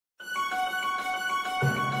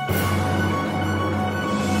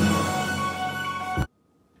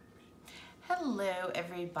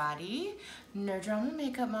everybody. NoDrama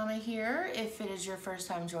Makeup Mama here. If it is your first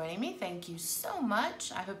time joining me, thank you so much.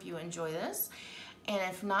 I hope you enjoy this. And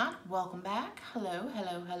if not, welcome back. Hello,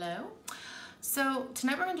 hello, hello. So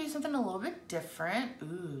tonight we're gonna do something a little bit different.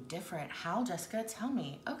 Ooh, different. How, Jessica? Tell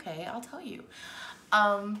me. Okay, I'll tell you.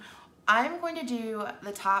 I'm going to do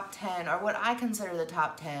the top 10, or what I consider the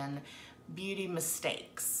top 10 beauty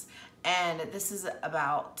mistakes. And this is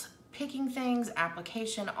about picking things,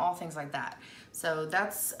 application, all things like that. So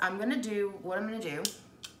that's, what I'm gonna do is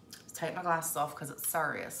take my glasses off because it's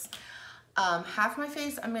serious. Half my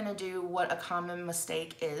face, I'm gonna do what a common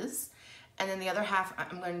mistake is. And then the other half,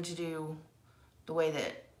 I'm going to do the way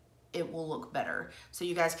that it will look better. So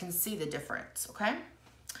you guys can see the difference, okay?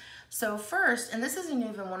 So first, and this isn't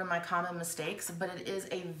even one of my common mistakes, but it is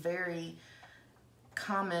a very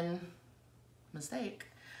common mistake,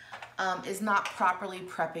 is not properly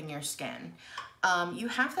prepping your skin. You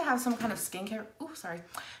have to have some kind of skincare,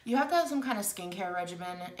 you have to have some kind of skincare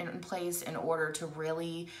regimen in place in order to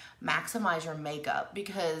really maximize your makeup,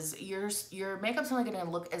 because your makeup's only gonna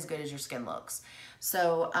look as good as your skin looks.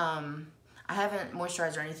 So I haven't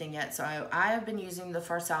moisturized or anything yet, so I have been using the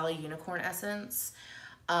Farsali Unicorn Essence.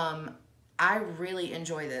 I really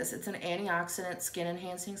enjoy this. It's an antioxidant skin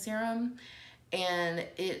enhancing serum, and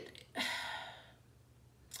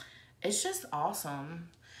it's just awesome.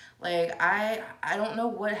 Like, I don't know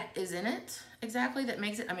what is in it exactly that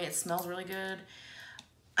makes it, I mean, it smells really good.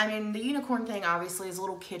 I mean, the unicorn thing obviously is a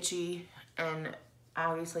little kitschy, and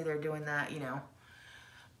obviously they're doing that, you know,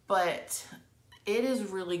 but it is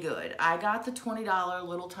really good. I got the $20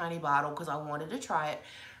 little tiny bottle because I wanted to try it,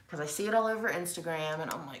 because I see it all over Instagram,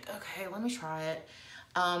 and I'm like, okay, let me try it.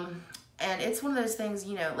 And it's one of those things,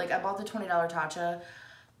 you know, like I bought the $20 Tatcha,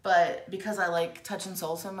 but because I like Touch and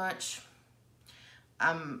Soul so much,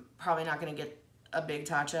 I'm probably not gonna get a big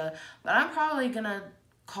Tatcha, but I'm probably gonna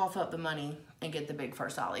cough up the money and get the big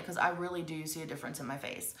Farsali, because I really do see a difference in my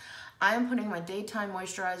face. I am putting my daytime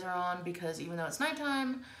moisturizer on because even though it's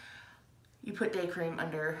nighttime, you put day cream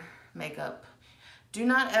under makeup. Do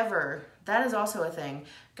not ever, that is also a thing,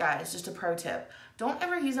 guys, just a pro tip. Don't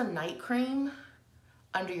ever use a night cream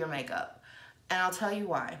under your makeup. And I'll tell you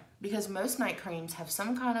why. Because most night creams have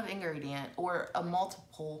some kind of ingredient or a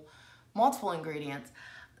multiple ingredients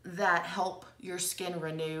that help your skin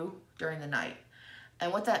renew during the night.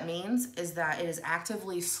 And what that means is that it is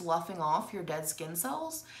actively sloughing off your dead skin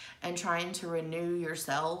cells and trying to renew your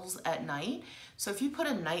cells at night. So if you put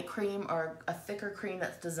a night cream or a thicker cream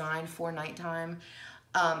that's designed for nighttime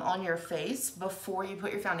on your face before you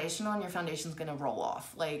put your foundation on, your foundation's gonna roll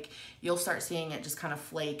off. Like, you'll start seeing it just kind of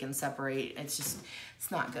flake and separate. It's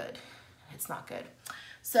not good. It's not good.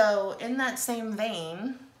 So in that same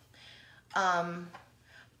vein,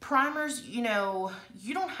 primers, you know,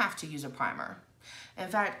 you don't have to use a primer. In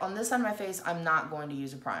fact, on this side of my face, I'm not going to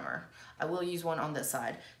use a primer. I will use one on this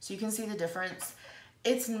side. So you can see the difference.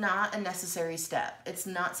 It's not a necessary step. It's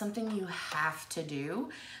not something you have to do.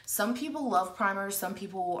 Some people love primers. Some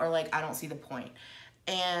people are like, I don't see the point.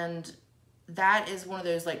 And that is one of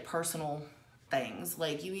those like personal things.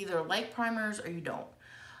 Like, you either like primers or you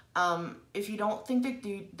don't. If you don't think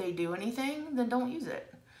they do anything, then don't use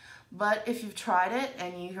it. But if you've tried it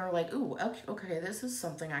and you're like, ooh, okay, this is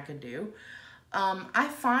something I could do. I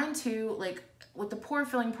find too, like with the pore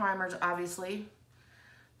filling primers, obviously,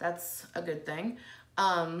 that's a good thing,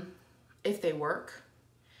 if they work.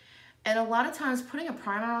 And a lot of times putting a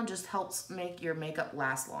primer on just helps make your makeup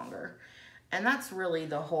last longer. And that's really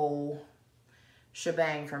the whole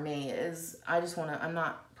shebang for me, is I'm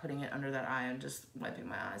not putting it under that eye, I'm just wiping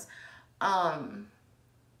my eyes.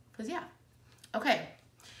 'Cause yeah. Okay,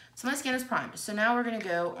 so my skin is primed. So now we're gonna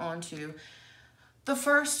go on to the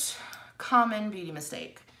first common beauty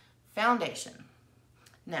mistake, foundation.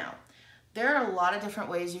 Now, there are a lot of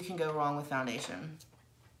different ways you can go wrong with foundation,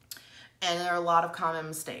 and there are a lot of common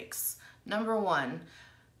mistakes. Number one,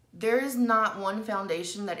 there is not one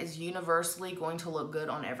foundation that is universally going to look good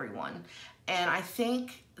on everyone. And I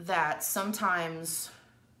think that sometimes,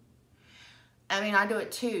 I mean, I do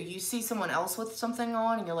it too. You see someone else with something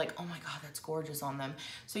on and you're like, oh my God, that's gorgeous on them.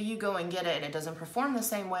 So you go and get it and it doesn't perform the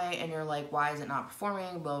same way, and you're like, why is it not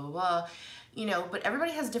performing, blah, blah, blah. You know, but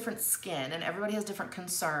everybody has different skin and everybody has different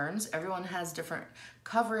concerns. Everyone has different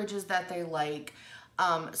coverages that they like.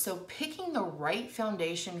 So picking the right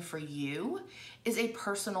foundation for you is a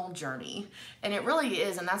personal journey, and it really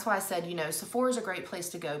is. And that's why I said, you know, Sephora is a great place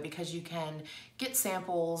to go, because you can get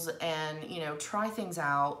samples and, you know, try things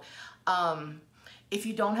out. If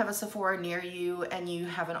you don't have a Sephora near you and you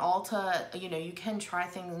have an Ulta, you know, you can try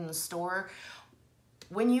things in the store.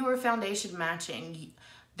 When you are foundation matching,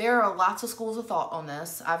 There are lots of schools of thought on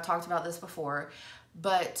this. I've talked about this before,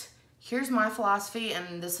 but here's my philosophy,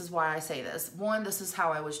 and this is why I say this. One, this is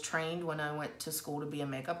how I was trained when I went to school to be a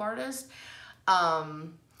makeup artist.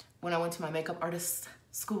 When I went to my makeup artist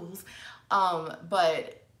schools.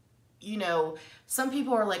 But you know, some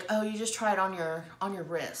people are like, oh, you just try it on your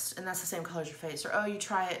wrist and that's the same color as your face, or oh, you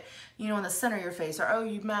try it, you know, in the center of your face, or oh,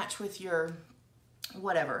 you match with your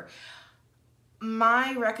whatever.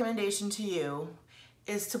 My recommendation to you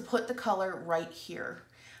is to put the color right here,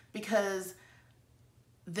 because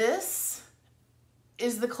this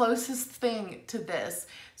is the closest thing to this.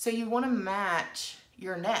 So you want to match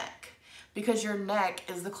your neck, because your neck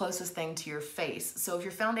is the closest thing to your face. So if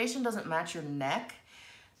your foundation doesn't match your neck,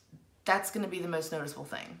 that's going to be the most noticeable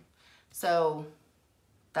thing. So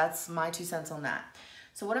that's my 2 cents on that.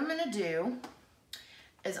 So what I'm going to do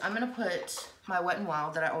is I'm going to put my Wet n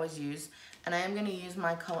Wild that I always use, and I am going to use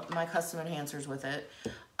my custom enhancers with it.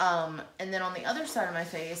 And then on the other side of my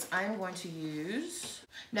face, I'm going to use,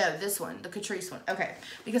 no, this one, the Catrice one. Okay,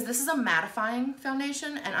 because this is a mattifying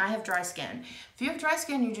foundation and I have dry skin. If you have dry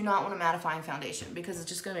skin, you do not want a mattifying foundation because it's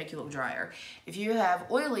just going to make you look drier. If you have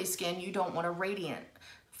oily skin, you don't want a radiant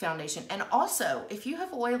foundation. And also, if you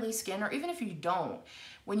have oily skin, or even if you don't,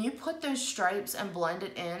 when you put those stripes and blend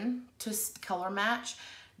it in to color match,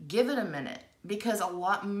 give it a minute, because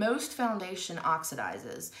most foundation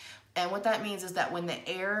oxidizes. And what that means is that when the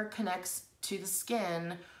air connects to the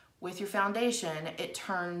skin with your foundation, it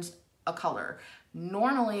turns a color.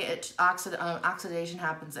 Normally, oxidation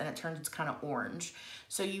happens and it turns kind of orange.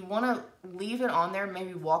 So you want to leave it on there,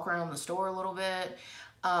 maybe walk around the store a little bit,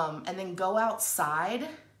 and then go outside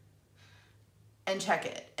and check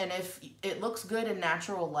it. And if it looks good in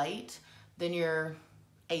natural light, then you're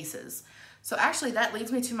aces. So actually that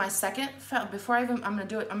leads me to my second, I'm going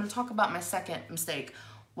to talk about my second mistake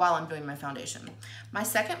while I'm doing my foundation. My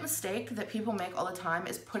second mistake that people make all the time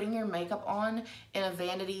is putting your makeup on in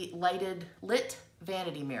a lit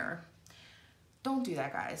vanity mirror. Don't do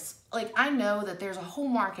that, guys. Like, I know that there's a whole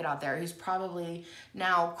market out there who's probably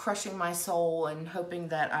now crushing my soul and hoping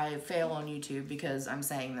that I fail on YouTube because I'm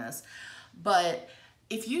saying this. But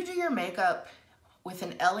if you do your makeup with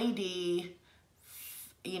an LED,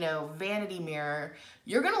 you know, vanity mirror,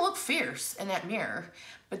 you're gonna look fierce in that mirror,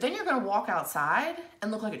 but then you're gonna walk outside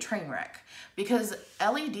and look like a train wreck, because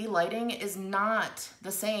LED lighting is not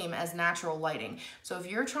the same as natural lighting. So if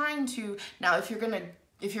you're trying to, now if you're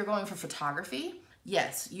going for photography,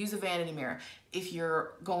 yes, use a vanity mirror. If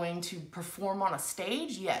you're going to perform on a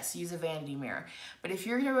stage, yes, use a vanity mirror. But if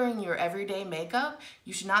you're doing your everyday makeup,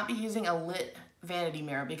 you should not be using a lit vanity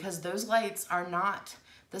mirror, because those lights are not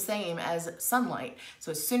the same as sunlight.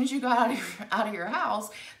 So as soon as you got out of your house,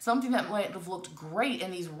 something that might have looked great in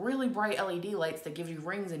these really bright LED lights that give you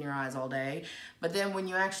rings in your eyes all day, but then when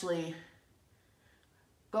you actually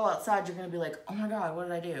go outside, you're gonna be like, oh my God, what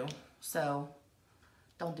did I do? So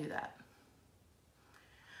don't do that.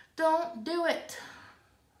 Don't do it.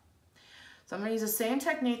 So I'm gonna use the same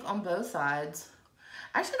technique on both sides.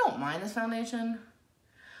 I actually don't mind this foundation,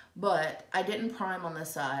 but I didn't prime on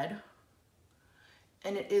this side.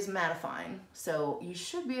 And it is mattifying, so you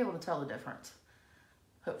should be able to tell the difference,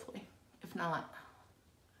 hopefully. If not,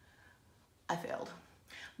 I failed.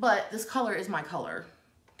 But this color is my color,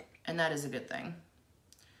 and that is a good thing.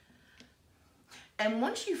 And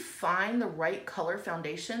once you find the right color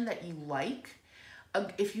foundation that you like,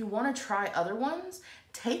 if you want to try other ones,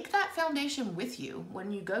 take that foundation with you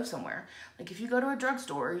when you go somewhere. Like if you go to a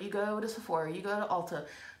drugstore, or you go to Sephora, or you go to Ulta,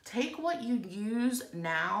 take what you use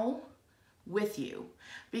now with you,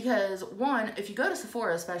 because one, if you go to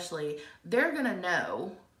Sephora especially, they're gonna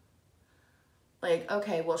know, like,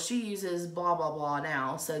 okay, well, she uses blah blah blah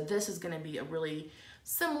now, so this is gonna be a really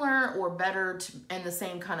similar or better in the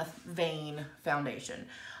same kind of vein foundation.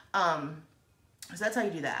 So that's how you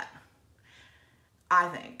do that, I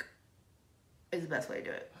think, is the best way to do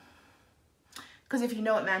it, because if you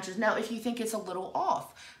know it matches. Now if you think it's a little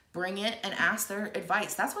off, bring it and ask their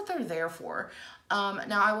advice. That's what they're there for.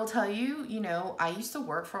 Now I will tell you, you know, I used to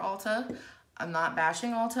work for Ulta. I'm not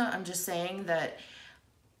bashing Ulta. I'm just saying that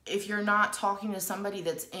if you're not talking to somebody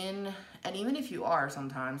that's in, and even if you are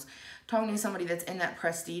sometimes, talking to somebody that's in that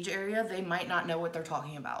prestige area, they might not know what they're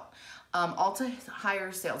talking about. Ulta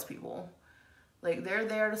hires salespeople. Like, they're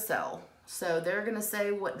there to sell. So they're gonna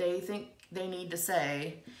say what they think they need to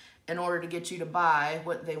say in order to get you to buy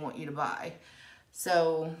what they want you to buy.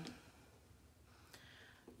 So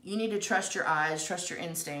you need to trust your eyes, trust your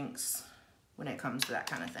instincts when it comes to that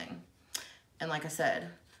kind of thing. And like I said,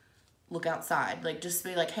 look outside. Like, just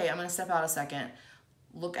be like, hey, I'm gonna step out a second.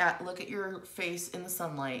 Look at your face in the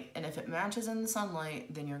sunlight, and if it matches in the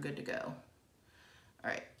sunlight, then you're good to go. All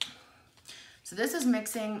right. So this is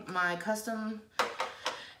mixing my custom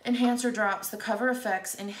enhancer drops, the Cover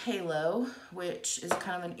Effects in Halo, which is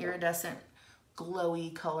kind of an iridescent,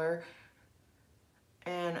 glowy color.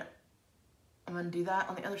 And I'm gonna do that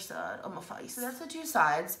on the other side of my face. So that's the two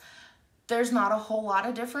sides. There's not a whole lot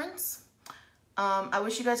of difference. I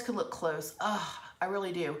wish you guys could look close. I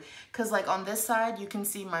really do. Cause like on this side, you can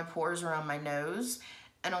see my pores around my nose.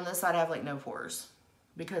 And on this side, I have like no pores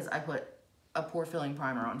because I put a pore filling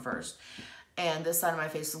primer on first. And this side of my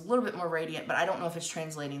face is a little bit more radiant, but I don't know if it's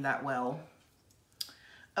translating that well.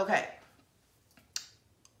 Okay.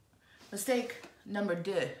 Mistake number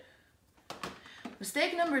two.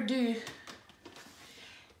 Mistake number two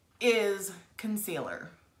is concealer.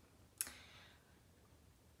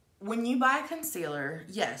 When you buy concealer,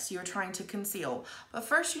 yes, you're trying to conceal. But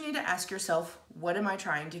first you need to ask yourself, what am I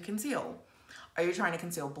trying to conceal? Are you trying to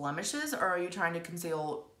conceal blemishes, or are you trying to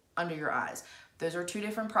conceal under your eyes? Those are two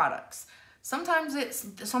different products. Sometimes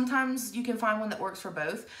you can find one that works for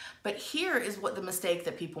both, but here is what the mistake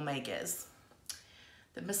that people make is.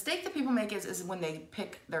 The mistake that people make is when they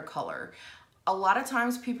pick their color. A lot of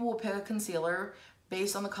times people will pick a concealer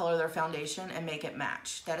based on the color of their foundation and make it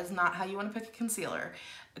match. That is not how you want to pick a concealer.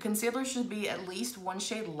 A concealer should be at least one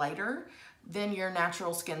shade lighter than your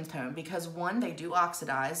natural skin tone, because one, they do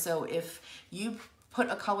oxidize. So if you put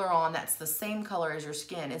a color on that's the same color as your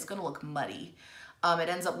skin, it's gonna look muddy. It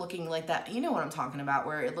ends up looking like that, you know what I'm talking about,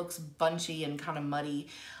 where it looks bunchy and kind of muddy.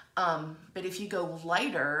 But if you go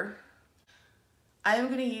lighter, I am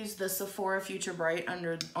gonna use the Sephora Future Bright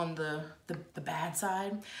on the bad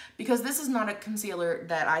side, because this is not a concealer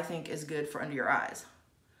that I think is good for under your eyes.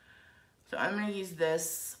 So I'm gonna use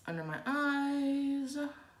this under my eyes.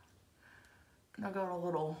 And I got a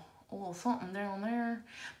little something down there.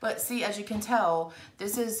 But see, as you can tell,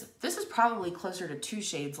 this is probably closer to 2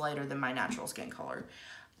 shades lighter than my natural skin color.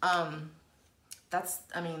 That's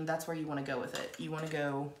where you wanna go with it. You wanna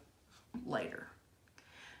go lighter.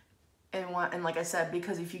 And like I said,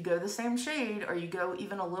 because if you go the same shade or you go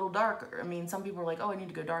even a little darker, I mean, some people are like, oh, I need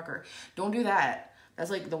to go darker. Don't do that.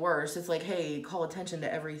 That's like the worst. It's like, hey, call attention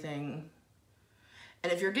to everything.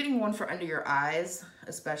 And if you're getting one for under your eyes,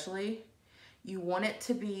 especially, you want it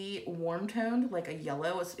to be warm toned, like a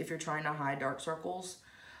yellow, if you're trying to hide dark circles.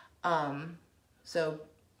 So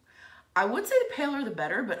I would say the paler the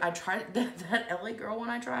better, but I tried that LA Girl one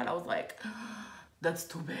I tried, I was like, that's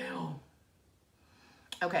too pale.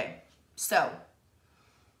 Okay, so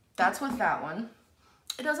that's with that one.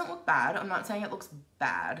 It doesn't look bad. I'm not saying it looks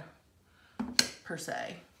bad per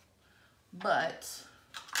se, but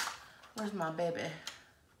where's my baby?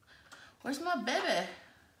 Where's my baby?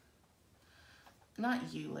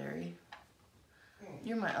 Not you, Larry.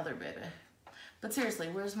 You're my other baby. But seriously,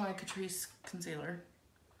 where's my Catrice concealer?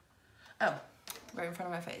 Oh, right in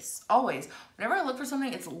front of my face. Always. Whenever I look for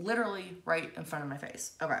something, it's literally right in front of my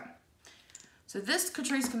face. Okay. So this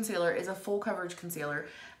Catrice concealer is a full coverage concealer,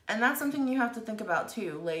 and that's something you have to think about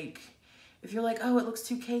too. Like, if you're like, oh, it looks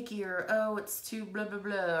too cakey, or oh, it's too blah, blah,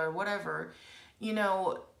 blah, or whatever, you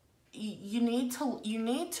know, you need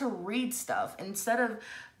to read stuff. Instead of,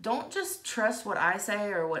 don't just trust what I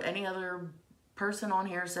say or what any other person on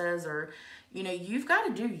here says, or, you know, you've got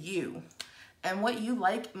to do you. And what you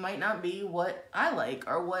like might not be what I like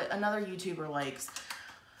or what another YouTuber likes.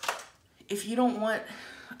 If you don't want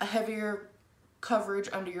a heavier coverage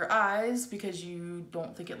under your eyes because you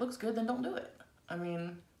don't think it looks good, then don't do it. I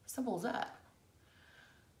mean, simple as that.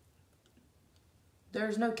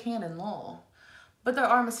 There's no canon law. But there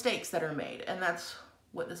are mistakes that are made, and that's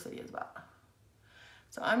what this video is about.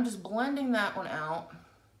 So I'm just blending that one out,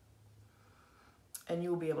 and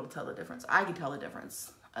you'll be able to tell the difference. I can tell the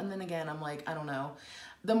difference. And then again, I'm like, I don't know.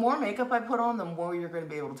 The more makeup I put on, the more you're going to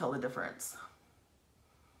be able to tell the difference.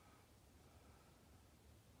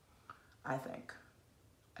 I think.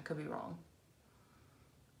 I could be wrong.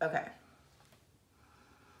 Okay.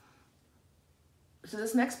 So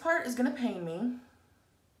this next part is going to pain me.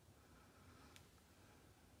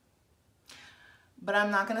 But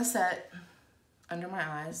I'm not gonna set under my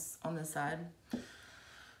eyes on this side.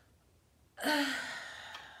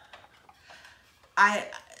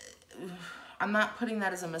 I'm not putting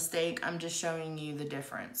that as a mistake. I'm just showing you the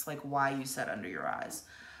difference, like why you set under your eyes.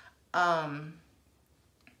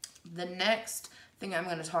 The next thing I'm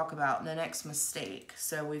gonna talk about, the next mistake.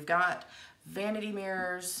 So we've got vanity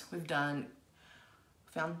mirrors, we've done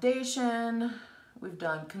foundation, we've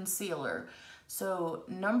done concealer. So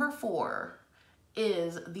number 4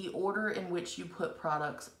 is the order in which you put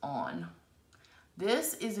products on.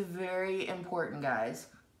 This is very important, guys,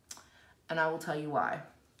 and I will tell you why.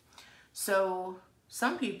 So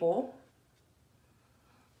some people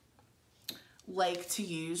like to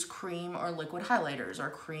use cream or liquid highlighters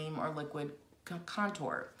or cream or liquid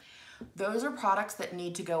contour. Those are products that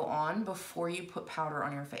need to go on before you put powder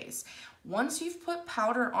on your face. Once you've put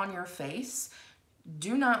powder on your face,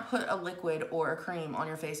 do not put a liquid or a cream on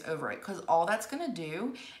your face over it, because all that's gonna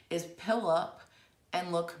do is pill up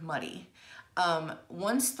and look muddy.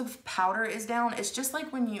 Once the powder is down, it's just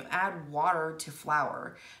like when you add water to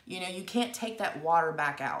flour. You know, you can't take that water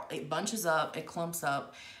back out. It bunches up, it clumps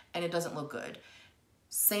up, and it doesn't look good.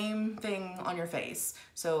 Same thing on your face.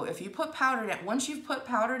 So if you put powder down, once you've put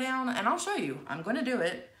powder down, and I'll show you, I'm gonna do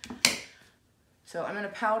it. So I'm gonna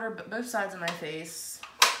powder both sides of my face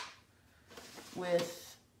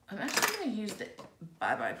with, I'm actually gonna use the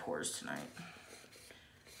Bye Bye Pores tonight.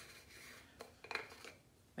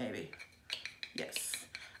 Maybe, yes.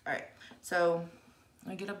 All right, so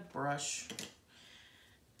I get a brush.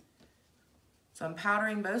 So I'm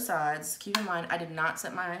powdering both sides. Keep in mind, I did not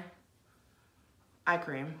set my eye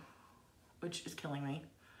cream, which is killing me.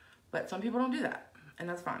 But some people don't do that, and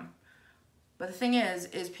that's fine. But the thing is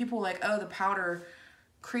people are like, oh, the powder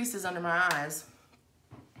creases under my eyes.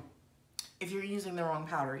 If you're using the wrong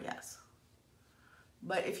powder, yes.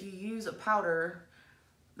 But if you use a powder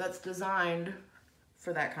that's designed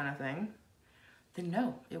for that kind of thing, then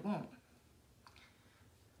no, it won't.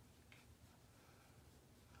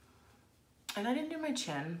 And I didn't do my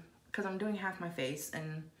chin because I'm doing half my face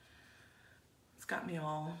and it's got me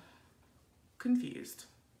all confused.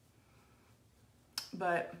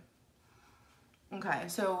 But, okay,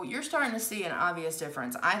 so you're starting to see an obvious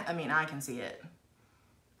difference. I mean, I can see it.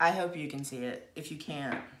 I hope you can see it. If you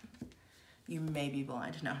can't, you may be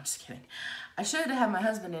blind. No, I'm just kidding. I should have my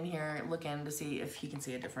husband in here looking to see if he can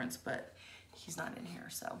see a difference, but he's not in here,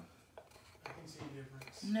 so. I can see a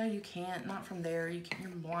difference. No, you can't. Not from there. You can't.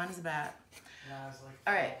 You're blind as a bat. Yeah, it's like,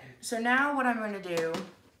 all right, so now what I'm going to do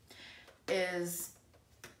is,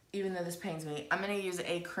 even though this pains me, I'm going to use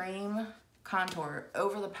a cream contour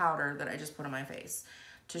over the powder that I just put on my face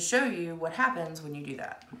to show you what happens when you do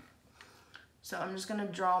that. So I'm just going to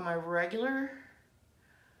draw my regular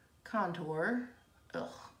contour. Ugh.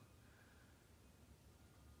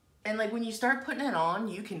 And like when you start putting it on,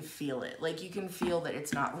 you can feel it. Like you can feel that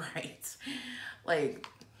it's not right. Like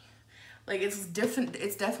it's different.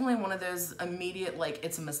 It's definitely one of those immediate, like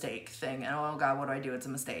it's a mistake thing. And oh God, what do I do? It's a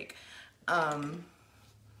mistake. I'm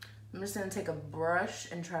just gonna take a brush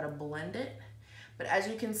and try to blend it. But as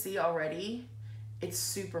you can see already, it's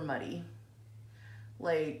super muddy.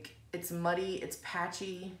 Like it's muddy, it's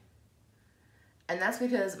patchy. And that's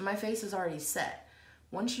because my face is already set.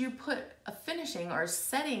 Once you put a finishing or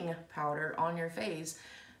setting powder on your face,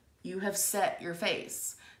 you have set your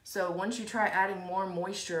face. So once you try adding more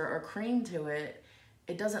moisture or cream to it,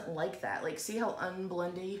 it doesn't like that. Like see how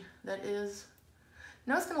unblendy that is?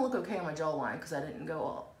 Now it's gonna look okay on my jawline because I didn't go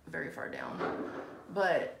all very far down.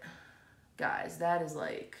 But guys, that is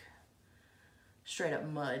like straight up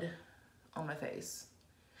mud on my face.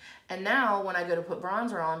 And now when I go to put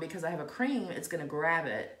bronzer on, because I have a cream, it's gonna grab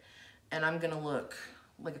it and I'm gonna look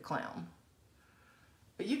like a clown.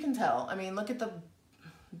 But you can tell, I mean, look at the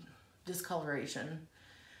discoloration.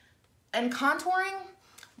 And contouring,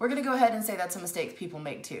 we're gonna go ahead and say that's a mistake people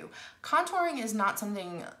make too. Contouring is not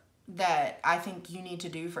something that I think you need to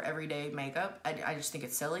do for everyday makeup. I just think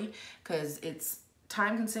it's silly because it's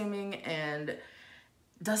time consuming and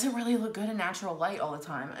doesn't really look good in natural light all the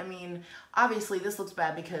time. I mean, obviously this looks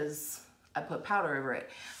bad because I put powder over it.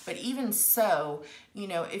 But even so, you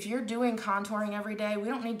know, if you're doing contouring every day, we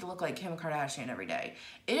don't need to look like Kim Kardashian every day.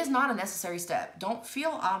 It is not a necessary step. Don't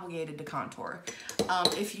feel obligated to contour.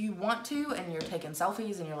 If you want to and you're taking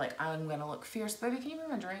selfies and you're like, I'm gonna look fierce, baby, can you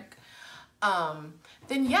bring me a drink?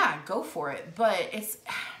 Then yeah, go for it. But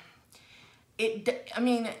I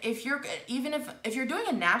mean, if you're doing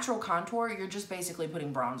a natural contour, you're just basically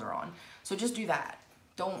putting bronzer on. So just do that.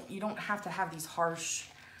 You don't have to have these harsh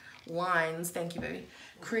lines, thank you baby,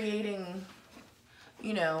 creating,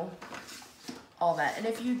 you know, all that. And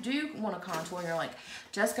if you do want to contour and you're like,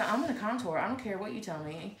 Jessica, I'm gonna contour, I don't care what you tell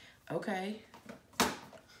me. Okay,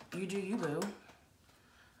 you do you, boo,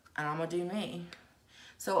 and I'm gonna do me.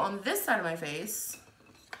 So on this side of my face,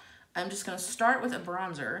 I'm just gonna start with a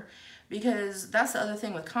bronzer because that's the other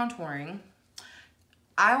thing with contouring.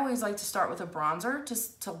 I always like to start with a bronzer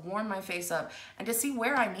to warm my face up and to see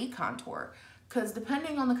where I need contour. Because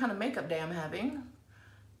depending on the kind of makeup day I'm having,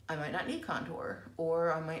 I might not need contour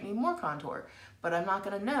or I might need more contour. But I'm not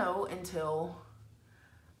gonna know until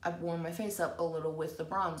I've warmed my face up a little with the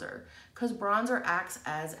bronzer, because bronzer acts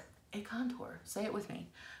as a contour. Say it with me.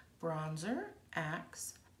 Bronzer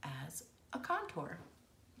acts as a contour.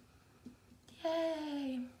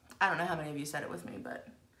 Yay. I don't know how many of you said it with me, but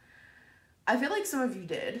I feel like some of you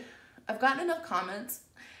did. I've gotten enough comments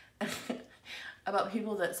about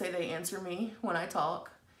people that say they answer me when I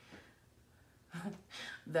talk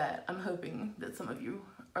that I'm hoping that some of you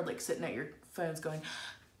are like sitting at your phones going,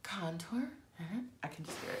 contour? I can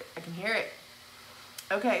just hear it. I can hear it.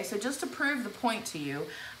 Okay, so just to prove the point to you,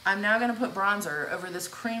 I'm now gonna put bronzer over this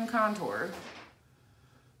cream contour.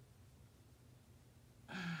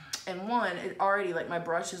 And one, it already, like, my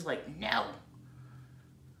brush is like, no.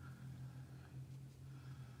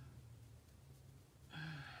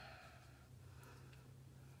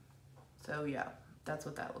 So yeah, that's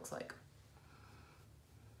what that looks like.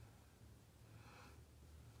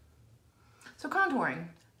 So contouring,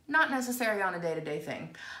 not necessary on a day-to-day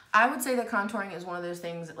thing. I would say that contouring is one of those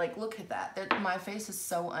things that, like, look at that. My face is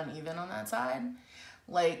so uneven on that side.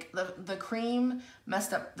 Like, the cream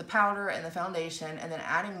messed up the powder and the foundation, and then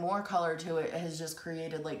adding more color to it has just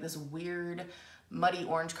created, like, this weird muddy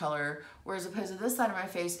orange color, whereas opposed to this side of my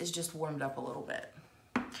face is just warmed up a little bit.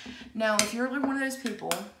 Now, if you're one of those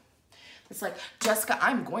people that's like, Jessica,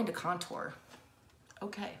 I'm going to contour.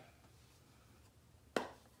 Okay.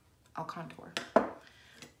 I'll contour.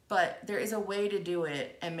 But there is a way to do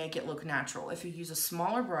it and make it look natural. If you use a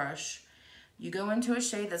smaller brush, you go into a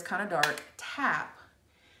shade that's kind of dark, tap,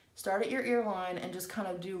 start at your ear line and just kind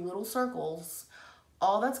of do little circles.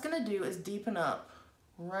 All that's gonna do is deepen up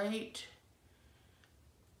right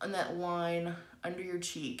on that line under your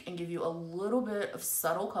cheek and give you a little bit of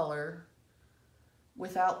subtle color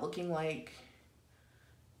without looking like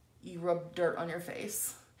you rub dirt on your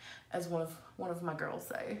face, as one of my girls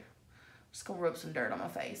say. Just gonna rub some dirt on my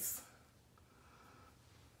face.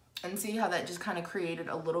 And see how that just kind of created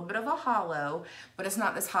a little bit of a hollow, but it's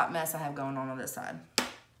not this hot mess I have going on this side.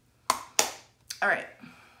 All right.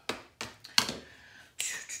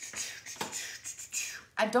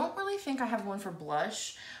 I don't really think I have one for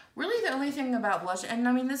blush. Really the only thing about blush, and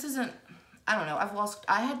I mean this isn't, I don't know,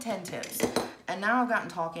 I had 10 tips. And now I've gotten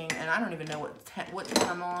talking and I don't even know what tip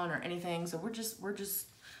I'm on or anything. So we're just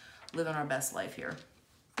living our best life here.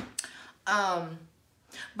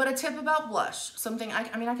 But a tip about blush, something,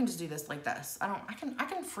 I mean, I can just do this like this. I can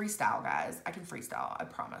freestyle, guys. I can freestyle, I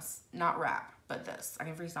promise. Not rap, but this. I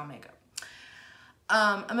can freestyle makeup.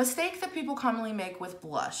 A mistake that people commonly make with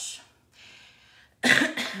blush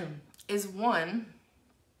is one,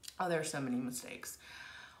 oh, there are so many mistakes.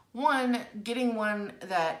 One, getting one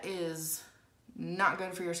that is not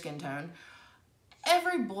good for your skin tone.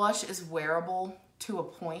 Every blush is wearable to a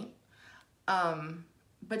point.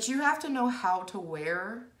 But you have to know how to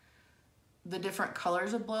wear the different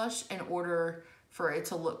colors of blush in order for it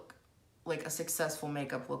to look like a successful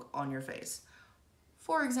makeup look on your face.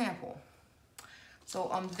 For example, so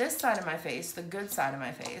on this side of my face, the good side of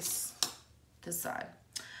my face, this side,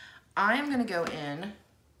 I am gonna go in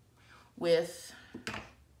with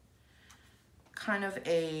kind of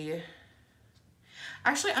a,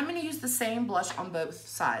 actually I'm gonna use the same blush on both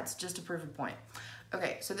sides just to prove a point.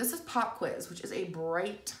 Okay, so this is Pop Quiz, which is a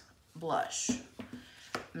bright blush.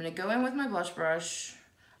 I'm gonna go in with my blush brush.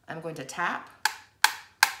 I'm going to tap,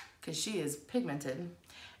 because she is pigmented.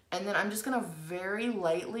 And then I'm just gonna very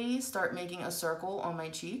lightly start making a circle on my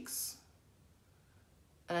cheeks.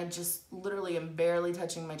 And I just literally am barely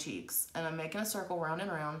touching my cheeks. And I'm making a circle round and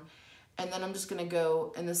round. And then I'm just gonna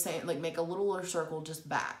go in the same, like make a littler circle just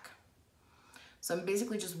back. So I'm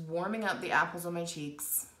basically just warming up the apples on my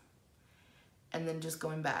cheeks and then just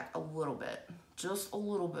going back a little bit, just a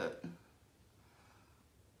little bit.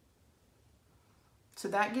 So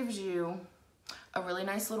that gives you a really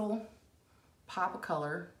nice little pop of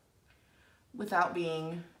color without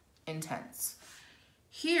being intense.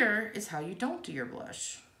 Here is how you don't do your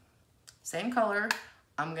blush. Same color,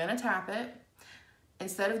 I'm gonna tap it.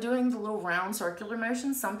 Instead of doing the little round circular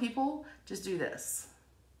motion, some people just do this.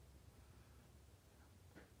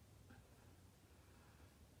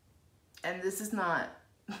 And this is not,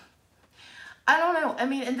 I don't know. I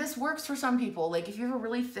mean, and this works for some people. Like if you have a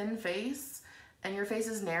really thin face and your face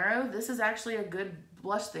is narrow, this is actually a good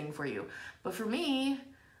blush thing for you. But for me,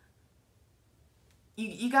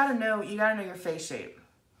 you gotta know your face shape.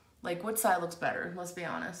 Like what side looks better? Let's be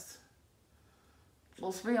honest.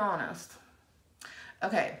 Let's be honest.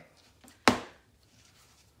 Okay.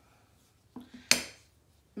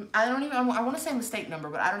 I want to say mistake number,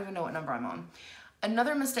 but I don't even know what number I'm on.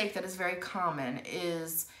 Another mistake that is very common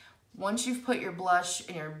is once you've put your blush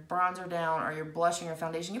and your bronzer down, or your blush and your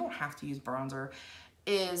foundation, you don't have to use bronzer,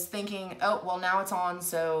 is thinking, oh, well, now it's on,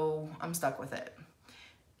 so I'm stuck with it.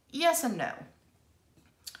 Yes and no.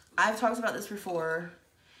 I've talked about this before.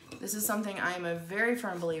 This is something I am a very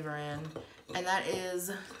firm believer in, and that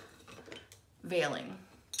is veiling.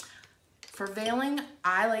 For veiling,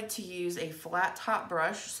 I like to use a flat top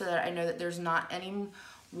brush so that I know that there's not any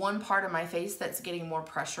one part of my face that's getting more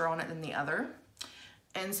pressure on it than the other.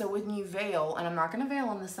 And so when you veil, and I'm not gonna veil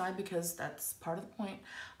on this side because that's part of the point.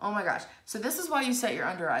 Oh my gosh. So this is why you set your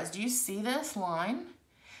under eyes. Do you see this line?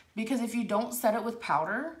 Because if you don't set it with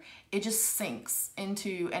powder, it just sinks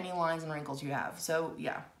into any lines and wrinkles you have. So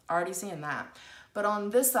yeah, already seeing that. But on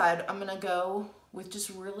this side, I'm gonna go with just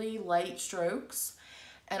really light strokes.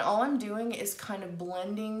 And all I'm doing is kind of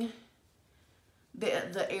blending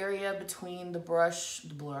the area between the blush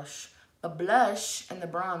and the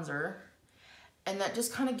bronzer. And that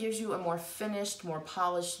just kind of gives you a more finished, more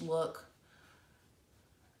polished look.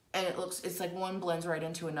 And it's like one blends right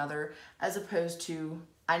into another, as opposed to,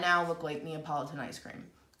 I now look like Neapolitan ice cream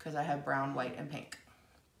because I have brown, white, and pink.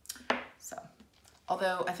 So,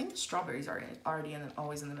 although I think the strawberries are already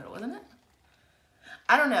always in the middle, isn't it?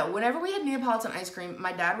 I don't know. Whenever we had Neapolitan ice cream,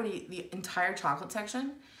 my dad would eat the entire chocolate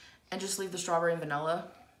section and just leave the strawberry and vanilla.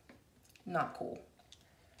 Not cool.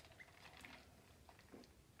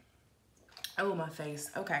 Oh, my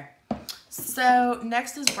face. Okay. So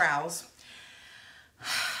next is brows.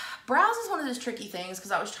 Brows is one of those tricky things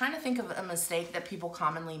because I was trying to think of a mistake that people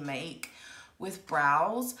commonly make with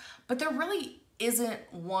brows, but there really isn't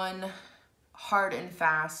one hard and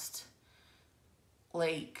fast,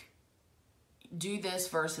 like, do this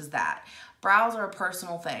versus that. Brows are a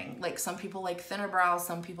personal thing. Like, some people like thinner brows,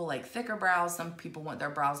 some people like thicker brows, some people want their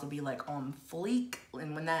brows to be like on fleek,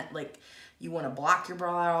 and when that, like, you want to block your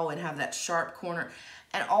brow and have that sharp corner,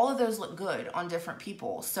 and all of those look good on different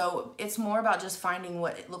people. So it's more about just finding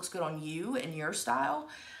what looks good on you and your style.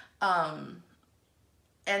 And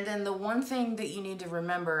then the one thing that you need to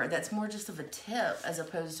remember that's more just of a tip as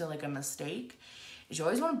opposed to like a mistake is you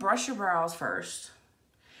always want to brush your brows first.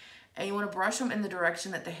 And you want to brush them in the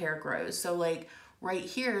direction that the hair grows. So like right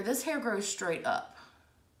here, this hair grows straight up.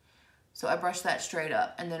 So I brush that straight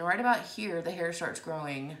up. And then right about here, the hair starts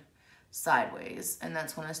growing sideways. And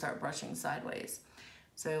that's when I start brushing sideways.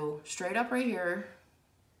 So straight up right here.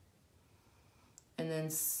 And then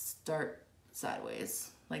start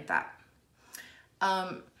sideways like that.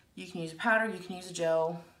 You can use a powder, you can use a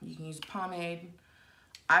gel, you can use a pomade.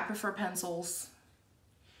 I prefer pencils.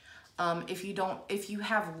 If you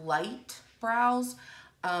have light brows,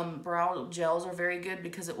 brow gels are very good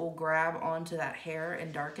because it will grab onto that hair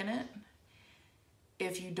and darken it.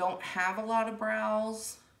 If you don't have a lot of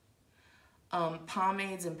brows,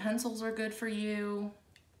 pomades and pencils are good for you.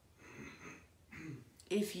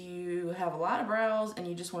 If you have a lot of brows and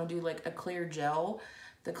you just want to do like a clear gel,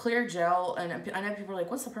 the clear gel, and I know people are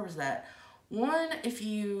like, what's the purpose of that? One, if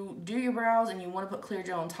you do your brows and you want to put clear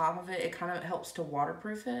gel on top of it, it kind of helps to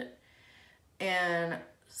waterproof it. And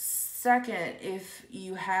second, if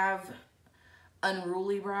you have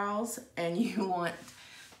unruly brows and you want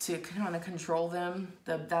to kind of control them,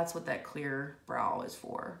 that's what that clear brow is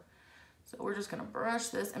for. So we're just going to brush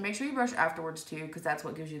this, and make sure you brush afterwards too, because that's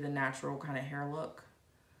what gives you the natural kind of hair look.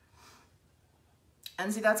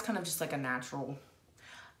 And see, that's kind of just like a natural.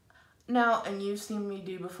 Now, and you've seen me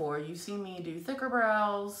do before, you've seen me do thicker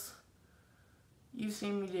brows, you've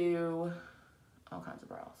seen me do all kinds of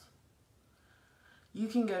brows. You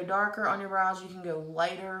can go darker on your brows, you can go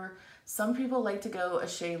lighter. Some people like to go a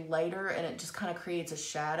shade lighter and it just kind of creates a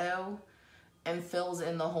shadow and fills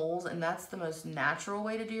in the holes, and that's the most natural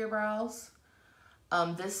way to do your brows.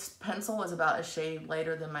 This pencil is about a shade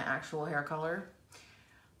lighter than my actual hair color.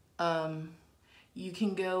 You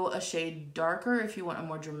can go a shade darker if you want a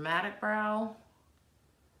more dramatic brow,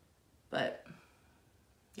 but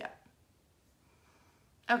yeah.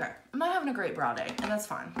 Okay, I'm not having a great brow day, and that's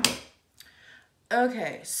fine.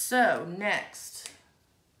 Okay, so next,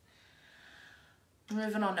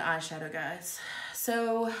 moving on to eyeshadow, guys.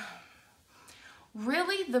 So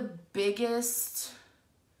really the biggest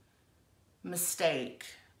mistake,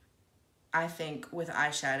 I think, with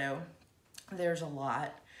eyeshadow, there's a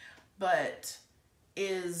lot, but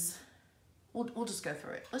we'll just go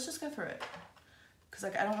through it. Let's just go through it, because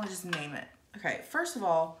like I don't want to just name it. Okay, first of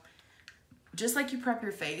all, just like you prep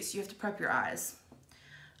your face, you have to prep your eyes.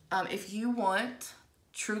 If you want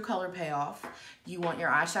true color payoff, you want your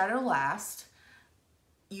eyeshadow to last,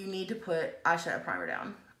 you need to put eyeshadow primer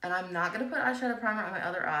down. And I'm not going to put eyeshadow primer on my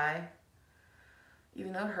other eye,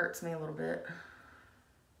 even though it hurts me a little bit.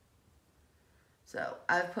 So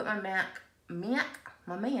I've put my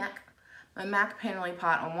my MAC Paneling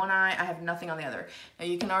Pot on one eye. I have nothing on the other. Now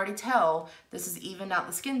you can already tell this has evened out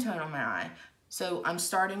the skin tone on my eye. So I'm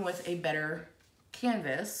starting with a better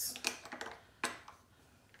canvas.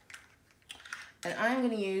 And I'm going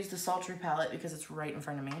to use the Sultry palette because it's right in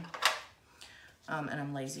front of me. And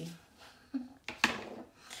I'm lazy.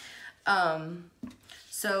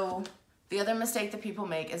 So the other mistake that people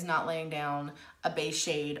make is not laying down a base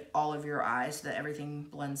shade all over your eyes so that everything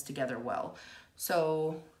blends together well.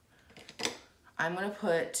 So I'm going to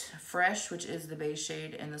put Fresh, which is the base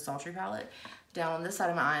shade in the Sultry palette, down on this side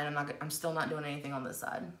of my eye, and I'm still not doing anything on this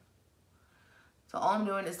side. So all I'm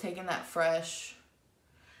doing is taking that Fresh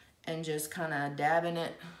and just kind of dabbing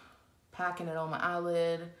it, packing it on my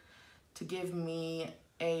eyelid to give me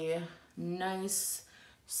a nice,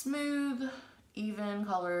 smooth, even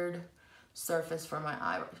colored surface for my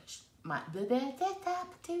eye,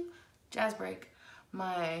 jazz break,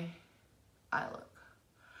 my eye look.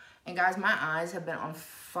 And guys, my eyes have been on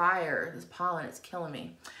fire. This pollen is killing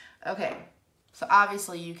me. Okay, so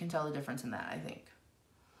obviously you can tell the difference in that, I think.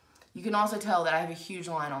 You can also tell that I have a huge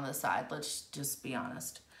line on this side. Let's just be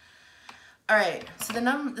honest. All right, so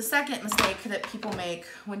the second mistake that people make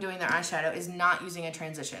when doing their eyeshadow is not using a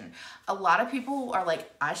transition. A lot of people are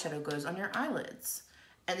like, eyeshadow goes on your eyelids.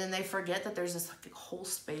 And then they forget that there's this like whole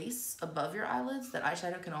space above your eyelids that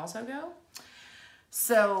eyeshadow can also go.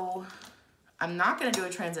 So I'm not gonna do a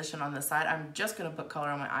transition on this side. I'm just gonna put color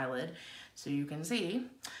on my eyelid so you can see.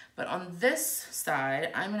 But on this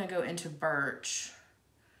side, I'm gonna go into Birch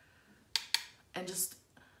and just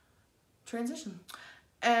transition.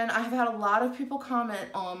 And I have had a lot of people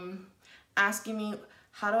comment asking me,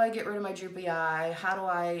 how do I get rid of my droopy eye? How do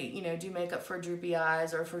I, you know, do makeup for droopy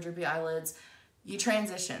eyes or for droopy eyelids? You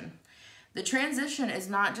transition. The transition is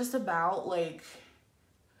not just about like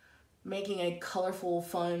making a colorful,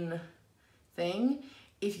 fun thing.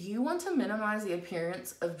 If you want to minimize the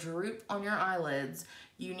appearance of droop on your eyelids,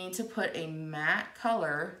 you need to put a matte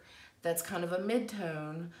color that's kind of a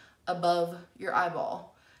mid-tone above your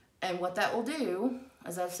eyeball. And what that will do,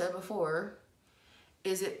 as I've said before,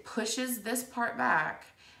 is it pushes this part back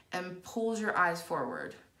and pulls your eyes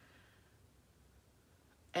forward.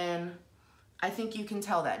 And I think you can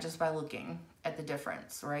tell that just by looking at the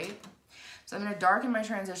difference, right? So I'm gonna darken my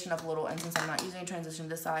transition up a little, and since I'm not using a transition,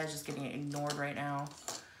 this eye is just getting ignored right now.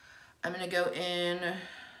 I'm gonna go in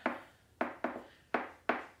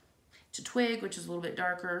to Twig, which is a little bit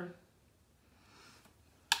darker,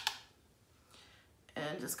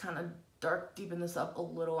 and just kind of deepen this up a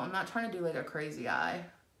little. I'm not trying to do like a crazy eye.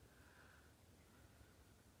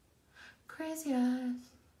 Crazy eyes.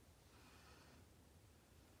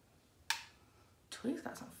 Twig's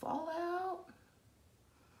got some fallout.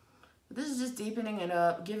 This is just deepening it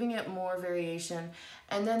up, giving it more variation.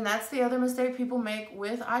 And then that's the other mistake people make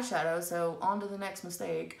with eyeshadow. So on to the next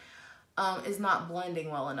mistake, is not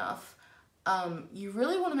blending well enough. You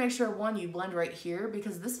really want to make sure, one, you blend right here,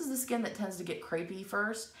 because this is the skin that tends to get crepey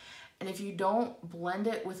first. And if you don't blend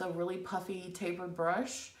it with a really puffy tapered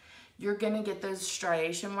brush, you're gonna get those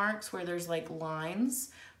striation marks where there's like lines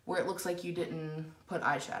where it looks like you didn't put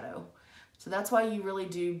eyeshadow. So that's why you really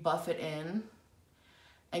do buff it in,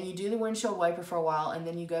 and you do the windshield wiper for a while, and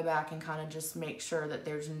then you go back and kind of just make sure that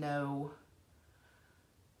there's no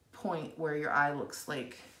point where your eye looks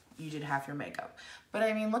like you did half your makeup. But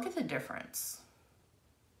I mean, look at the difference.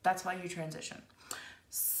 That's why you transition.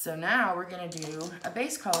 So now we're gonna do a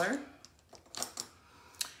base color.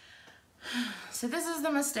 So this is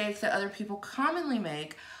the mistake that other people commonly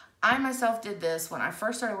make. I myself did this when I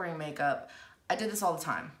first started wearing makeup. I did this all the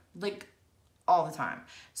time, like all the time.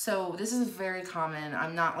 So this is very common.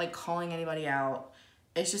 I'm not like calling anybody out.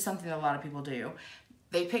 It's just something that a lot of people do.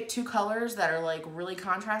 They pick two colors that are like really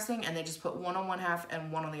contrasting, and they just put one on one half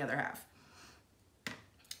and one on the other half.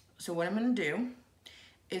 So what I'm gonna do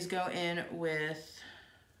is go in with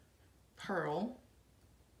Pearl.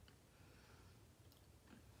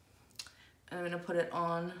 And I'm gonna put it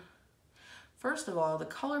on. First of all, the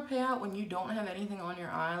color payout when you don't have anything on your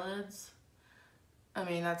eyelids, I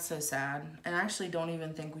mean, that's so sad. And I actually don't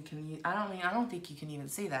even think we can, I don't think you can even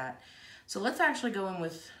see that. So let's actually go in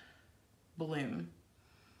with Bloom,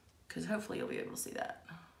 because hopefully you'll be able to see that.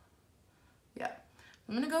 Yeah,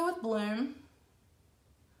 I'm gonna go with Bloom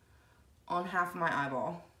on half of my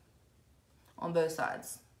eyeball, on both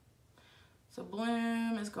sides. So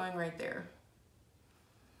Bloom is going right there.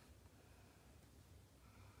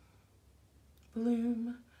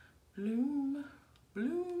 Bloom, bloom,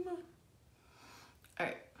 bloom. All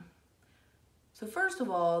right. So first of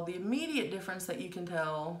all, the immediate difference that you can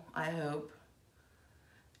tell, I hope,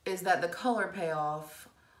 is that the color payoff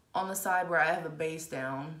on the side where I have a base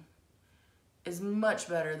down is much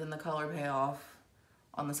better than the color payoff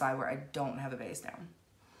on the side where I don't have a base down.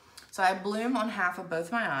 So I bloom on half of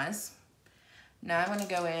both my eyes. Now I'm gonna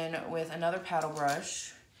go in with another paddle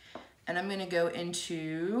brush, and I'm gonna go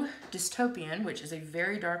into Dystopian, which is a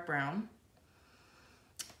very dark brown.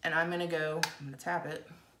 And I'm gonna tap it,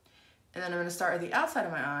 and then I'm gonna start at the outside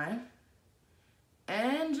of my eye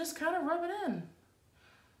and just kind of rub it in.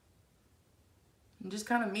 And just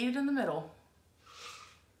kind of meet it in the middle.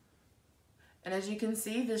 And as you can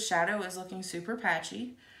see, this shadow is looking super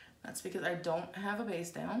patchy. That's because I don't have a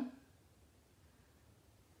base down.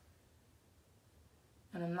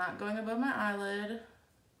 And I'm not going above my eyelid.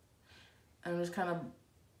 I'm just kind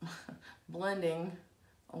of blending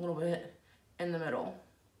a little bit in the middle.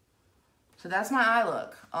 So that's my eye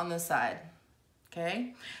look on this side,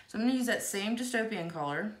 okay? So I'm gonna use that same Dystopian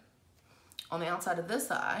color on the outside of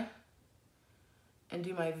this eye and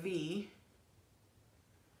do my V.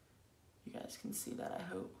 You guys can see that, I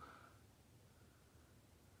hope.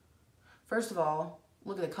 First of all,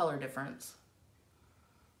 look at the color difference.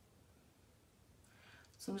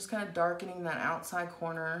 So I'm just kind of darkening that outside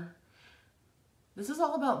corner. This is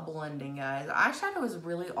all about blending, guys. Eyeshadow is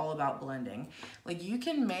really all about blending. Like, you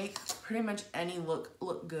can make pretty much any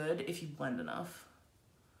look good if you blend enough.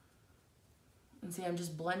 And see, I'm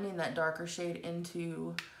just blending that darker shade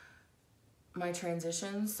into my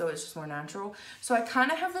transitions, so it's just more natural. So I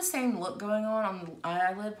kind of have the same look going on the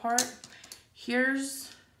eyelid part.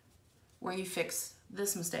 Here's where you fix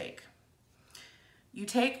this mistake.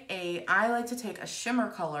 I like to take a shimmer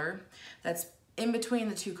color that's in between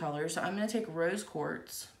the two colors. So I'm gonna take Rose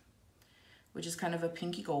Quartz, which is kind of a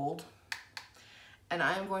pinky gold, and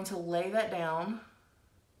I am going to lay that down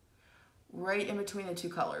right in between the two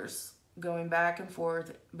colors, going back and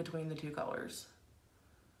forth between the two colors.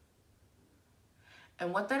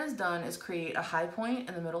 And what that has done is create a high point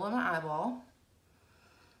in the middle of my eyeball,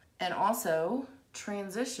 and also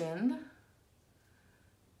transitioned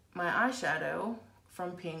my eyeshadow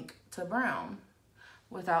from pink to brown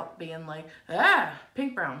without being like,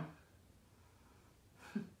 pink brown.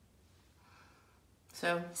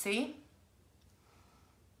 So, see?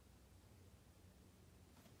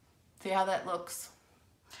 See how that looks?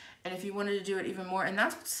 And if you wanted to do it even more, and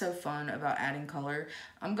that's what's so fun about adding color.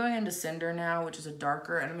 I'm going into Cinder now, which is a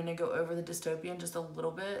darker, and I'm gonna go over the Dystopian just a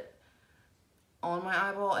little bit on my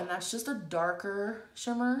eyeball, and that's just a darker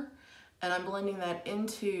shimmer, and I'm blending that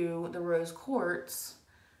into the Rose Quartz.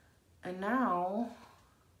 And now,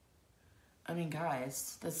 I mean,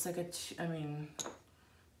 guys, that's like it's a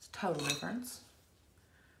total difference,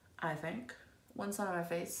 I think. One side of my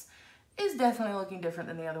face is definitely looking different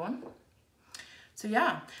than the other one. So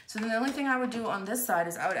yeah, so then the only thing I would do on this side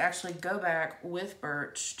is I would actually go back with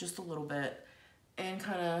Birch just a little bit and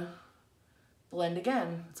kind of blend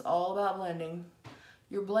again. It's all about blending.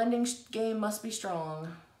 Your blending game must be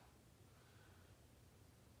strong.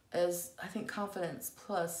 As I think Confidence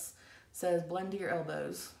Plus says, blend to your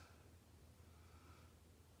elbows.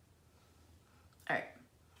 All right,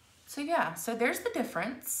 so yeah, so there's the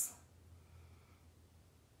difference.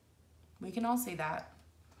 We can all see that.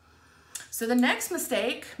 So the next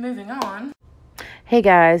mistake, moving on. Hey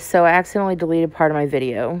guys, so I accidentally deleted part of my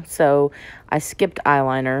video, so I skipped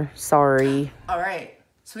eyeliner, sorry. All right,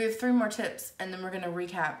 so we have 3 more tips and then we're gonna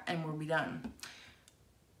recap and we'll be done.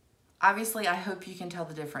 Obviously, I hope you can tell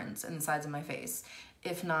the difference in the sides of my face.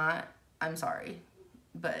 If not, I'm sorry,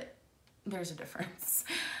 but there's a difference.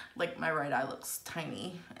 Like, my right eye looks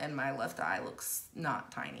tiny and my left eye looks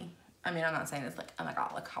not tiny. I mean, I'm not saying it's like, oh my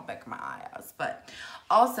God, look how big my eye is. But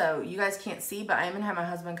also, you guys can't see, but I am gonna have my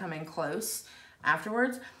husband come in close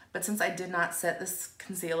afterwards. But since I did not set this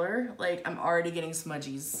concealer, like, I'm already getting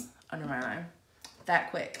smudgies under my eye. That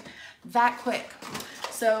quick. That quick.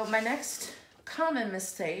 So my next common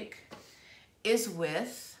mistake is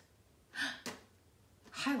with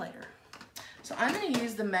highlighter. So I'm gonna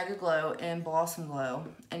use the Mega Glow in Blossom Glow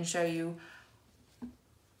and show you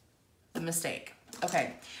the mistake.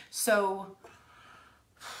 Okay, so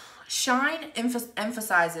shine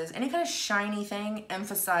emphasizes, any kind of shiny thing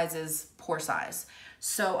emphasizes pore size.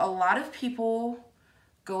 So a lot of people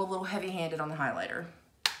go a little heavy-handed on the highlighter.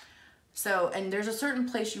 So, and there's a certain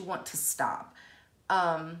place you want to stop.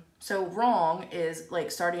 So wrong is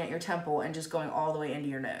like starting at your temple and just going all the way into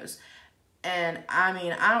your nose. And I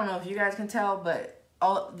mean, I don't know if you guys can tell, but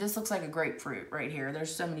this looks like a grapefruit right here.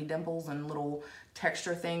 There's so many dimples and little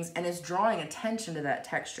texture things, and it's drawing attention to that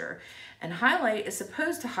texture. And highlight is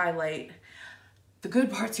supposed to highlight the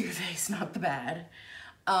good parts of your face, not the bad.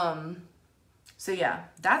 So yeah,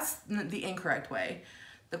 that's the incorrect way.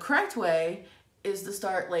 The correct way is to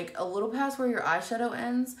start like a little past where your eyeshadow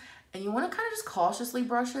ends And you want to kind of just cautiously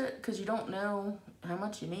brush it because you don't know how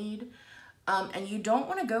much you need. And you don't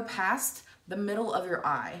want to go past the middle of your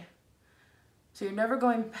eye. So you're never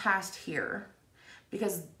going past here,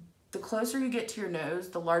 because the closer you get to your nose,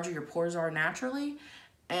 the larger your pores are naturally.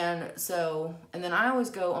 And then I always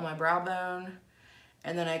go on my brow bone,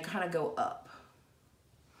 and then I kind of go up.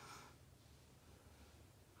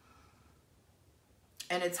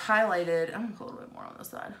 And it's highlighted. I'm gonna put a little bit more on this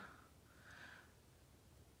side.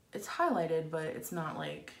 It's highlighted, but it's not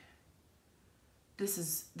like, this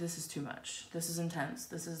is too much. This is intense.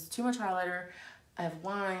 This is too much highlighter. I have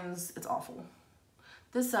lines. It's awful.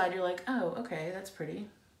 This side, you're like, oh, okay, that's pretty.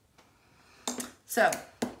 So,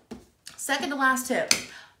 second to last tip,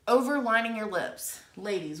 overlining your lips.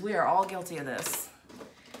 Ladies, we are all guilty of this.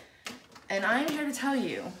 And I'm here to tell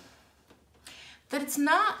you that it's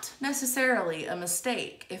not necessarily a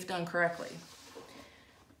mistake if done correctly.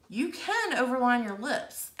 You can overline your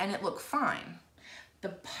lips and it look fine. The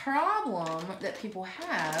problem that people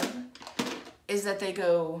have is that they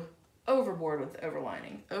go overboard with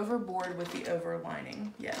overlining. Overboard with the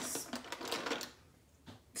overlining, yes.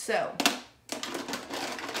 So,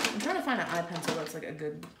 I'm trying to find an eye pencil that's like a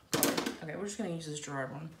good color. Okay, we're just gonna use this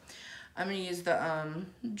Gerard one. I'm gonna use the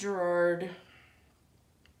Gerard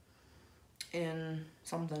in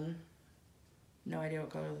something. No idea what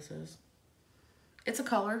color this is. It's a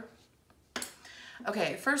color.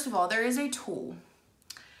 Okay, first of all, there is a tool.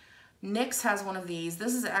 NYX has one of these.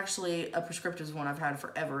 This is actually a prescriptive one I've had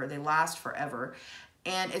forever. They last forever.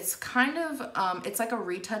 And it's kind of, it's like a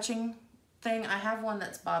retouching thing. I have one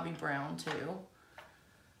that's Bobby Brown too,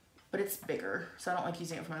 but it's bigger, so I don't like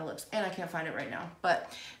using it for my lips. And I can't find it right now.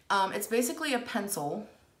 But it's basically a pencil,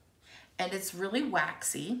 and it's really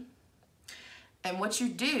waxy. And what you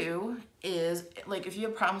do is, like, if you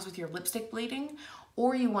have problems with your lipstick bleeding,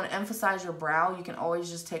 or you want to emphasize your brow, you can always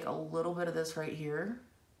just take a little bit of this right here.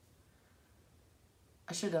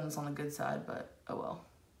 I should have done this on the good side, but oh well.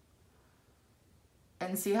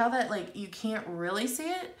 And see how that, like, you can't really see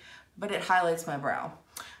it, but it highlights my brow.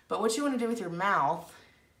 But what you want to do with your mouth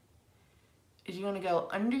is you want to go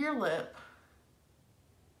under your lip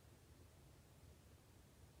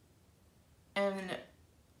and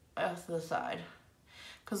off to the side.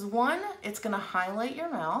 Because one, it's going to highlight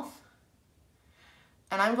your mouth.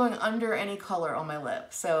 And I'm going under any color on my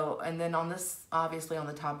lip. So, and then on this, obviously on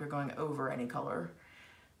the top, you're going over any color.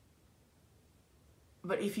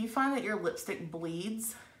 But if you find that your lipstick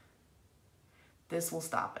bleeds, this will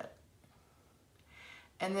stop it.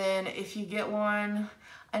 And then if you get one,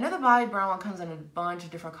 I know the Bobbi Brown one comes in a bunch of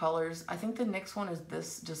different colors. I think the NYX one is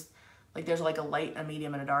this, just like there's like a light, a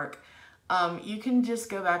medium, and a dark. You can just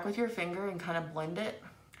go back with your finger and kind of blend it.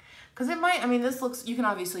 Because it might, I mean, this looks, you can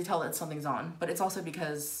obviously tell that something's on, but it's also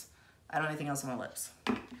because I don't have anything else on my lips.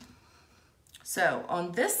 So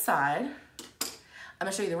on this side, I'm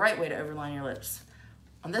gonna show you the right way to overline your lips.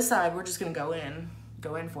 On this side, we're just gonna go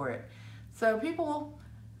in for it. So people,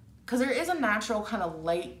 because there is a natural kind of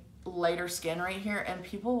lighter skin right here, and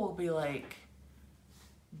people will be like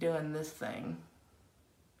doing this thing.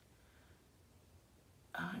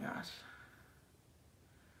 Oh my gosh.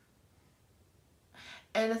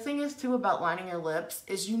 And the thing is too about lining your lips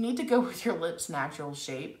is you need to go with your lips' natural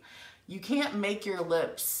shape. You can't make your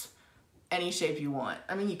lips any shape you want.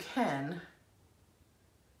 I mean, you can.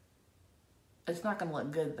 It's not gonna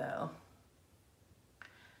look good though.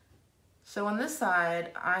 So on this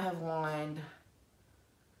side, I have lined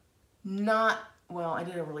not, well, I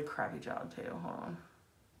did a really crappy job too, hold on.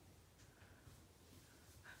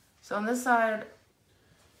 So on this side,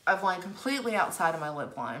 I've lined completely outside of my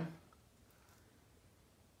lip line.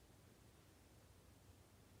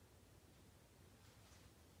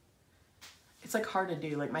 It's like hard to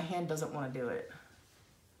do, like my hand doesn't want to do it.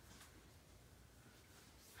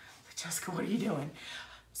 Jessica, what are you doing?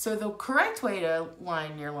 So the correct way to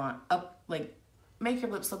line your line up, like make your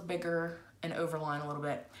lips look bigger and overline a little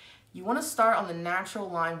bit. You want to start on the natural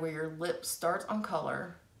line where your lip starts on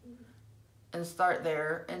color and start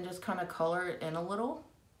there and just kind of color it in a little.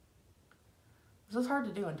 This is hard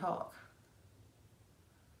to do and talk.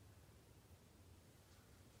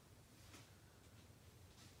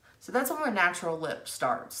 So that's where my natural lip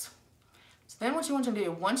starts. So then what you want to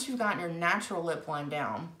do, once you've gotten your natural lip line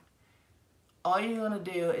down, all you want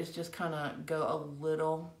to do is just kind of go a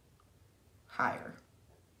little higher.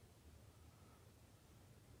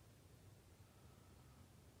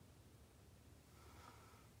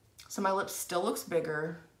 So my lip still looks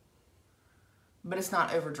bigger, but it's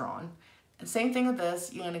not overdrawn. And same thing with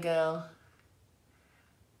this, you want to go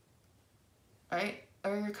right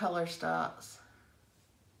where your color stops.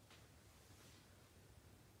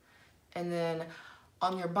 And then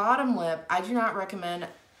on your bottom lip, I do not recommend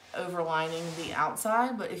overlining the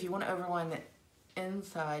outside, but if you want to overline the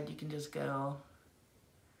inside, you can just go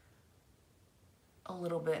a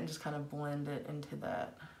little bit and just kind of blend it into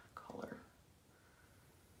that color.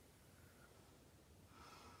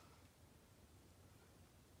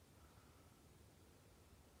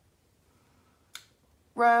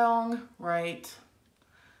 Wrong, right.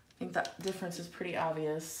 I think that difference is pretty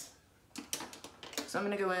obvious. So I'm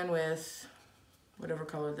gonna go in with whatever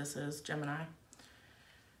color this is, Gemini.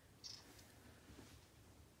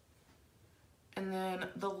 And then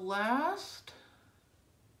the last,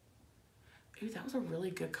 ooh, that was a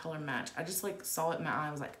really good color match. I just like saw it in my eye,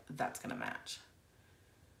 I was like, that's gonna match.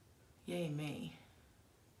 Yay me.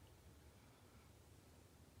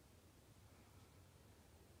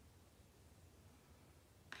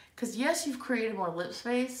 Because yes, you've created more lip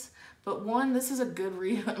space, but one, this is a good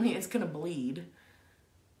read. I mean, it's gonna bleed.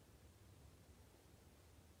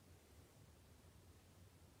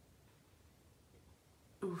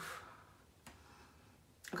 Oof.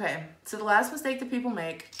 Okay, so the last mistake that people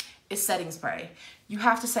make is setting spray. You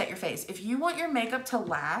have to set your face. If you want your makeup to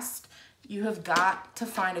last, you have got to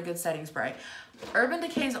find a good setting spray. Urban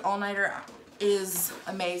Decay's All Nighter is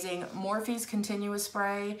amazing. Morphe's Continuous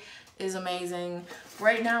Spray is amazing.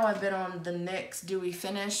 Right now I've been on the NYX Dewy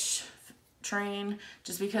Finish train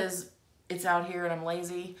just because it's out here and I'm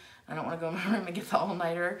lazy. I don't want to go in my room and get the All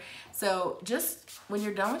Nighter. So just when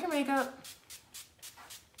you're done with your makeup,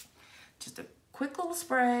 just a quick little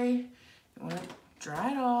spray. You want to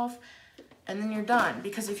dry it off and then you're done.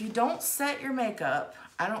 Because if you don't set your makeup,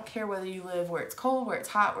 I don't care whether you live where it's cold, where it's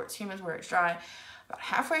hot, where it's humid, where it's dry, about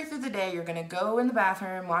halfway through the day, you're gonna go in the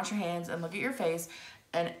bathroom, wash your hands and look at your face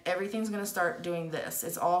and everything's gonna start doing this.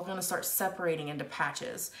 It's all gonna start separating into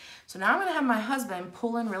patches. So now I'm gonna have my husband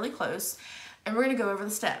pull in really close and we're gonna go over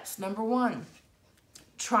the steps. Number one,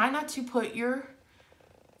 try not to put your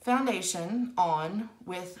foundation on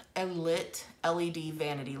with a lit LED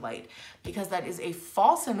vanity light because that is a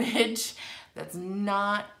false image. That's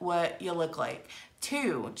not what you look like.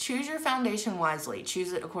 Two, choose your foundation wisely.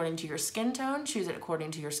 Choose it according to your skin tone, choose it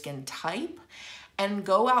according to your skin type, and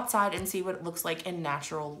go outside and see what it looks like in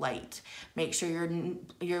natural light. Make sure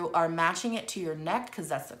you are matching it to your neck because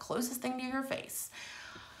that's the closest thing to your face.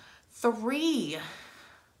 Three,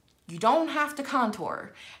 you don't have to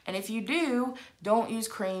contour. And if you do, don't use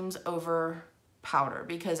creams over powder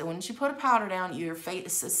because once you put a powder down, your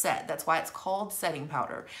face is set. That's why it's called setting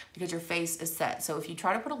powder, because your face is set. So if you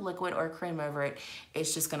try to put a liquid or a cream over it,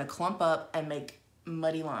 it's just gonna clump up and make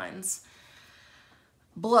muddy lines.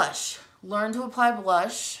 Blush. Learn to apply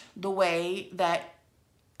blush the way that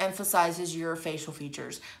emphasizes your facial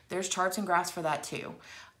features. There's charts and graphs for that too.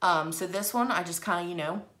 So this one, I just kind of, you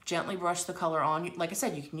know, gently brush the color on. Like I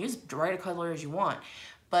said, you can use bright a color as you want,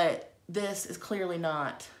 but this is clearly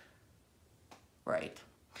not right.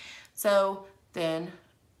 So then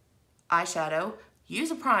eyeshadow,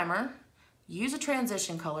 use a primer, use a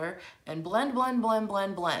transition color, and blend, blend, blend,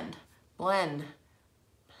 blend, blend, blend,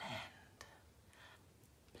 blend,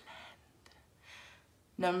 blend.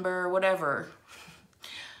 Number whatever.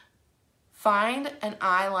 Find an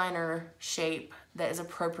eyeliner shape that is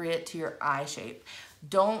appropriate to your eye shape.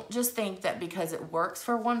 Don't just think that because it works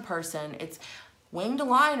for one person, it's winged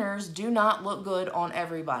liners do not look good on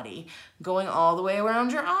everybody. Going all the way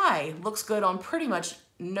around your eye looks good on pretty much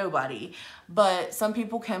nobody, but some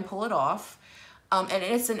people can pull it off. And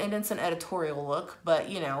it's an editorial look, but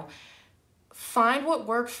you know, find what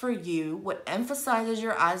works for you, what emphasizes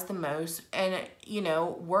your eyes the most, and you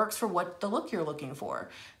know, works for what the look you're looking for.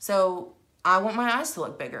 So I want my eyes to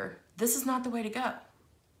look bigger. This is not the way to go.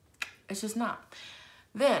 It's just not.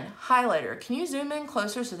 Then highlighter. Can you zoom in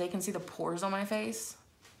closer so they can see the pores on my face?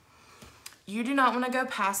 You do not want to go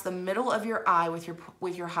past the middle of your eye with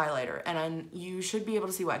your highlighter, and you should be able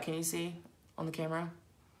to see what. Can you see on the camera?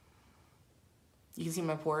 You can see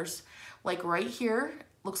my pores. Like right here,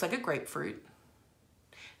 looks like a grapefruit.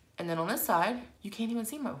 And then on this side, you can't even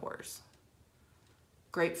see my pores.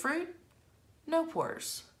 Grapefruit, no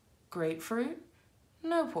pores. Grapefruit,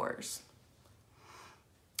 no pores.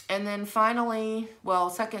 And then finally, well,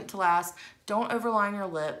 second to last, don't overline your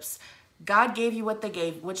lips. God gave you what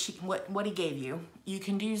he gave you. You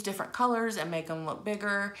can use different colors and make them look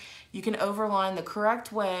bigger. You can overline the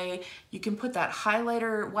correct way. You can put that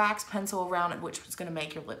highlighter wax pencil around it, which is gonna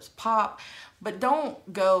make your lips pop, but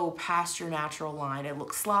don't go past your natural line. It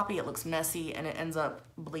looks sloppy, it looks messy, and it ends up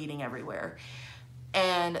bleeding everywhere.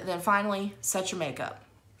 And then finally, set your makeup.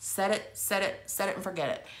 Set it, set it, set it and forget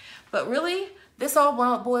it. But really, this all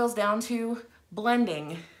boils down to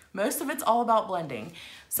blending. Most of it's all about blending.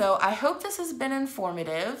 So I hope this has been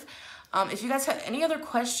informative. If you guys have any other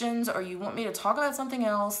questions or you want me to talk about something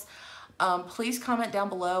else, please comment down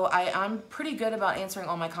below. I'm pretty good about answering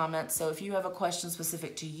all my comments, so if you have a question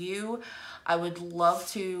specific to you, I would love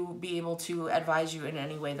to be able to advise you in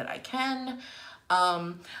any way that I can.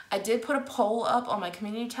 I did put a poll up on my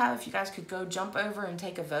community tab if you guys could go jump over and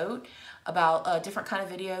take a vote about a different kind of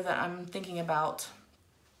video that I'm thinking about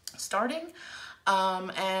starting.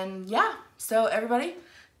 And yeah, so everybody,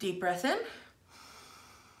 deep breath in,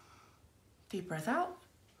 deep breath out,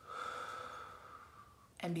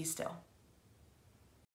 and be still.